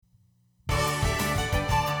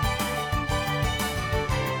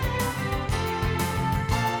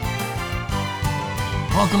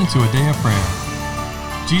Welcome to a day of prayer.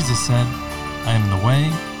 Jesus said, I am the way,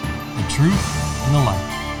 the truth, and the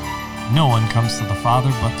life. No one comes to the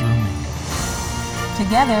Father but through me.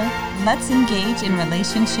 Together, let's engage in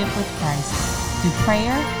relationship with Christ through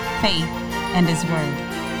prayer, faith, and His Word.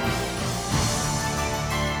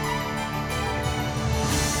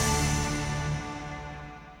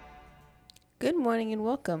 Good morning and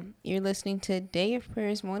welcome. You're listening to Day of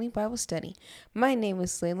Prayer's morning Bible study. My name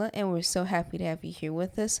is Layla and we're so happy to have you here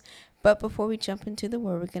with us. But before we jump into the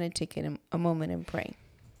Word, we're going to take a moment and pray.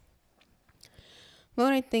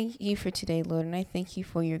 Lord, I thank you for today, Lord, and I thank you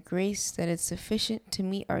for your grace, that it's sufficient to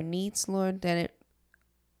meet our needs, Lord, that it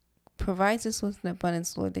provides us with an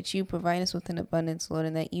abundance, Lord, that you provide us with an abundance, Lord,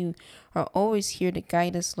 and that you are always here to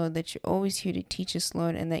guide us, Lord, that you're always here to teach us,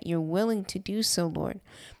 Lord, and that you're willing to do so, Lord.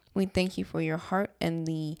 We thank you for your heart and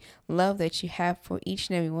the love that you have for each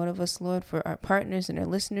and every one of us, Lord, for our partners and our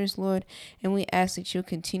listeners, Lord, and we ask that you'll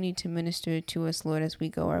continue to minister to us, Lord, as we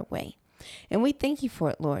go our way. And we thank you for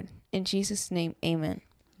it, Lord. In Jesus' name, amen.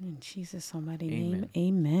 In Jesus' almighty name,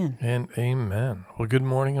 amen. And amen. Well, good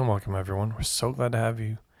morning and welcome, everyone. We're so glad to have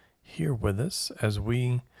you here with us as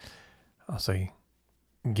we,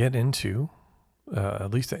 get into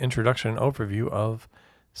at least an introduction and overview of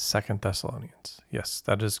 2 Thessalonians. Yes,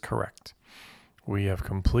 that is correct. We have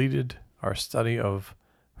completed our study of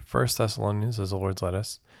 1 Thessalonians as the Lord's led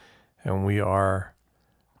us, and we are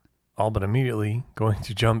all but immediately going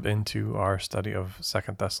to jump into our study of 2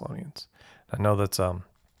 Thessalonians. I know that's kind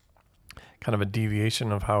of a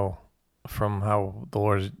deviation of from how the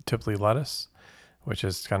Lord typically led us, which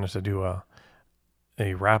is kind of to do a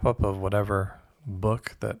wrap up of whatever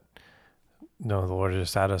book that the Lord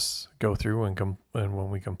just had us go through, and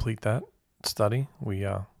when we complete that study, we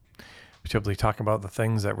typically talk about the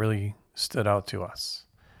things that really stood out to us.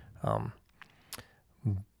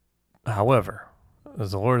 However,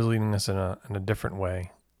 as the Lord is leading us in a different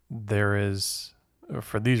way,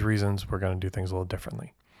 for these reasons, we're going to do things a little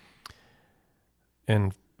differently.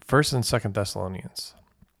 In 1st and 2nd Thessalonians,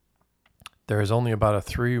 there is only about a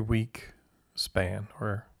 3-week span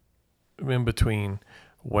or in between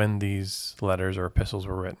when these letters or epistles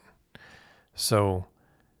were written. So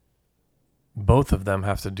both of them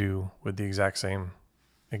have to do with the exact same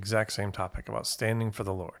topic about standing for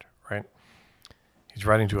the Lord, right? He's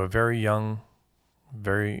writing to a very young,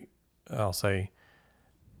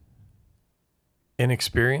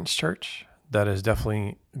 inexperienced church that has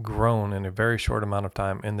definitely grown in a very short amount of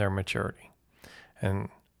time in their maturity. And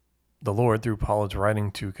the Lord, through Paul, is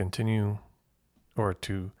writing to continue or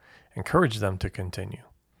to encourage them to continue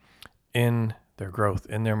in their growth,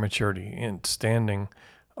 in their maturity, in standing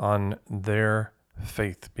on their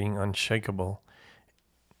faith, being unshakable,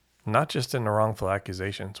 not just in the wrongful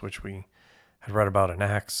accusations, which we had read about in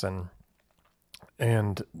Acts, and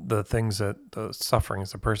the things the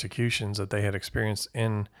sufferings, the persecutions that they had experienced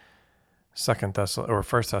in 1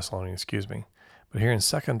 Thessalonians, But here in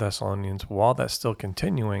 2 Thessalonians, while that's still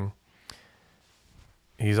continuing,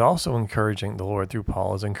 he's also encouraging, the Lord through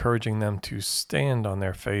Paul is encouraging them to stand on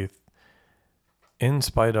their faith in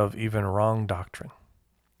spite of even wrong doctrine,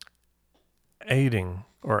 aiding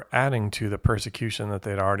or adding to the persecution that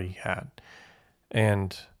they'd already had.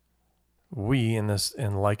 And we, in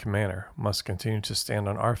like manner, must continue to stand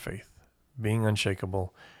on our faith, being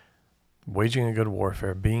unshakable, waging a good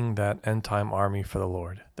warfare, being that end-time army for the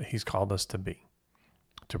Lord that he's called us to be,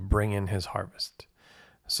 to bring in his harvest.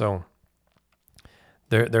 So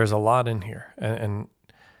there's a lot in here.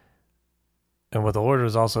 And what the Lord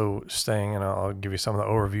is also saying, and I'll give you some of the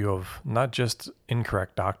overview of not just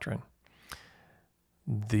incorrect doctrine.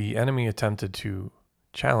 The enemy attempted to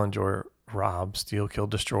challenge or rob, steal, kill,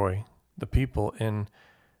 destroy the people in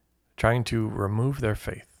trying to remove their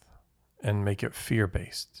faith and make it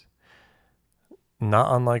fear-based.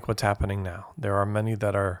 Not unlike what's happening now. There are many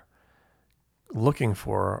that are looking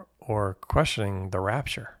for or questioning the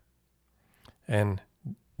rapture. And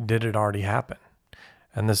did it already happen?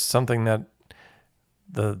 And this is something that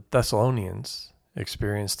the Thessalonians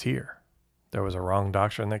experienced here. There was a wrong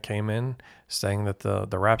doctrine that came in saying that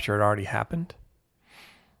the rapture had already happened.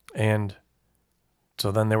 And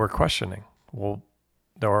so then they were questioning. Well,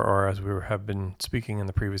 or as we have been speaking in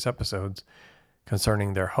the previous episodes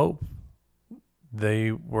concerning their hope,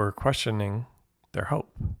 they were questioning their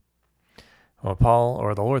hope. Well, Paul,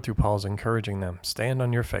 or the Lord through Paul, is encouraging them, stand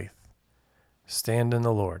on your faith. Stand in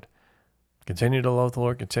the Lord. Continue to love the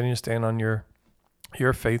Lord. Continue to stand on your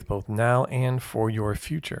faith both now and for your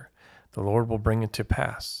future. The Lord will bring it to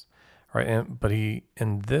pass. Right? But he,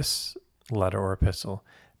 in this letter or epistle,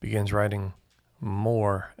 begins writing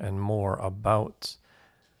more and more about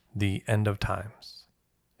the end of times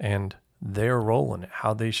and their role in it,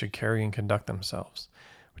 how they should carry and conduct themselves,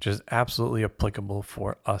 which is absolutely applicable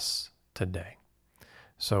for us today.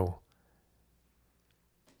 So,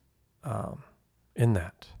 in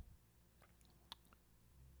that,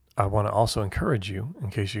 I want to also encourage you, in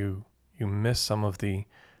case you missed some of the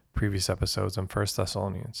previous episodes in 1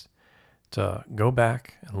 Thessalonians, to go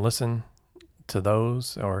back and listen to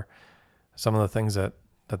those, or some of the things that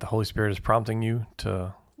the Holy Spirit is prompting you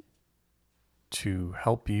to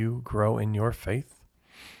help you grow in your faith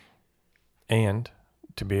and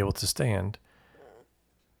to be able to stand.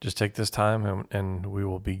 Just take this time and we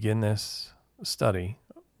will begin this study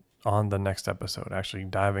on the next episode, actually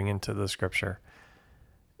diving into the scripture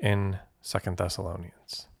in 2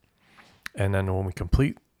 Thessalonians. And then when we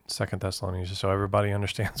complete 2 Thessalonians, just so everybody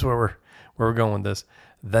understands where we're going with this,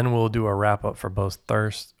 then we'll do a wrap up for both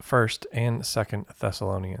 1st and 2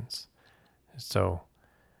 Thessalonians. So,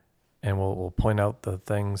 and we'll point out the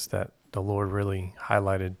things that the Lord really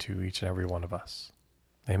highlighted to each and every one of us.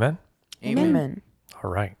 Amen? Amen.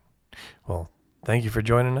 All right. Well, thank you for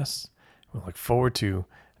joining us. We look forward to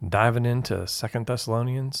diving into 2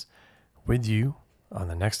 Thessalonians with you on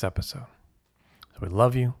the next episode. So we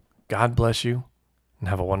love you. God bless you, and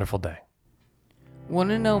have a wonderful day. Want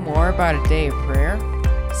to know more about a day of prayer?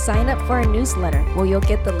 Sign up for our newsletter where you'll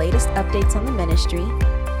get the latest updates on the ministry,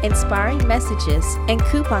 inspiring messages, and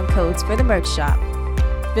coupon codes for the merch shop.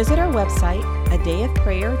 Visit our website,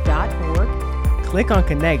 adayofprayer.org. Click on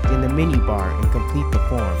Connect in the menu bar and complete the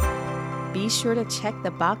form. Be sure to check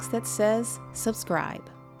the box that says subscribe.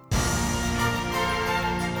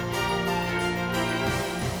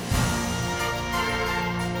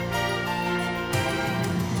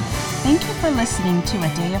 Thank you for listening to A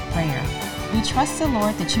Day of Prayer. We trust the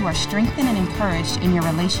Lord that you are strengthened and encouraged in your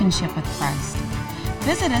relationship with Christ.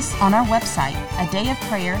 Visit us on our website,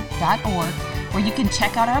 adayofprayer.org, where you can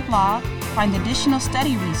check out our blog, find additional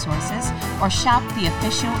study resources, or shop the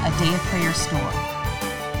official A Day of Prayer store.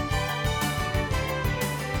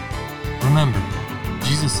 Remember,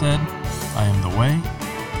 Jesus said, I am the way,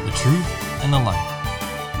 the truth, and the life.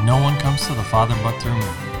 No one comes to the Father but through me.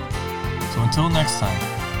 So until next time,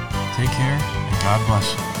 take care and God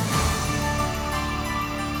bless you.